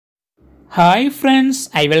Hi friends,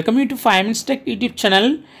 I welcome you to 5 Minutes Tech YouTube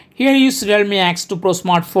channel. Here is Realme X2 Pro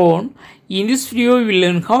smartphone. In this video, we will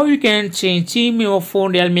learn how you can change theme in your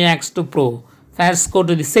phone Realme X2 Pro. First, go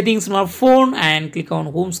to the settings of your phone and click on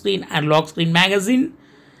home screen and lock screen magazine.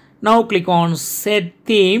 Now click on set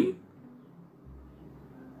theme.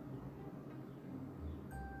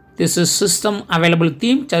 This is system available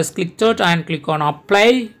theme. Just click that and click on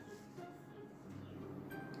apply.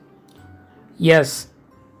 Yes.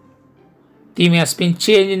 Theme has been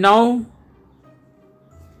changed now.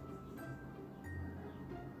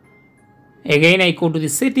 Again, I go to the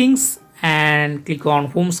settings and click on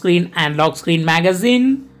home screen and lock screen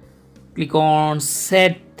magazine. Click on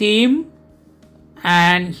set theme,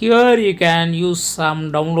 and here you can use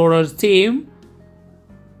some downloader theme.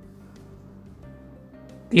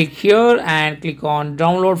 Click here and click on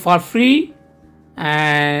download for free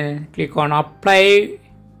and click on apply.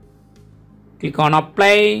 Click on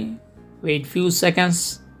apply. Wait few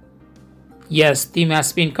seconds. Yes, theme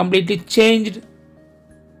has been completely changed.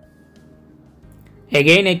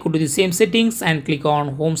 Again, I go to the same settings and click on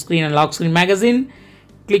home screen and lock screen magazine.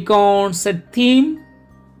 Click on set theme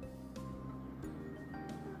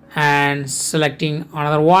and selecting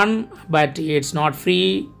another one, but it's not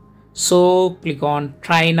free. So click on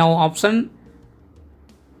try now option.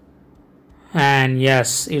 And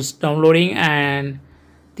yes, it's downloading and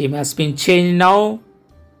theme has been changed now.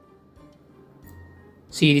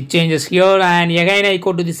 See the changes here, and again I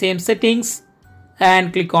go to the same settings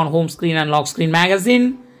and click on home screen and lock screen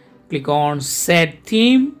magazine. Click on set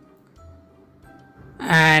theme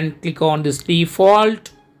and click on this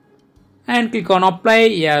default and click on apply.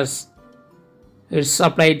 Yes, it's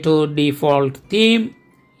applied to default theme.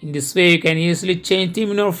 In this way you can easily change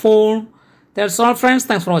theme in your phone. That's all friends.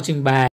 Thanks for watching. Bye.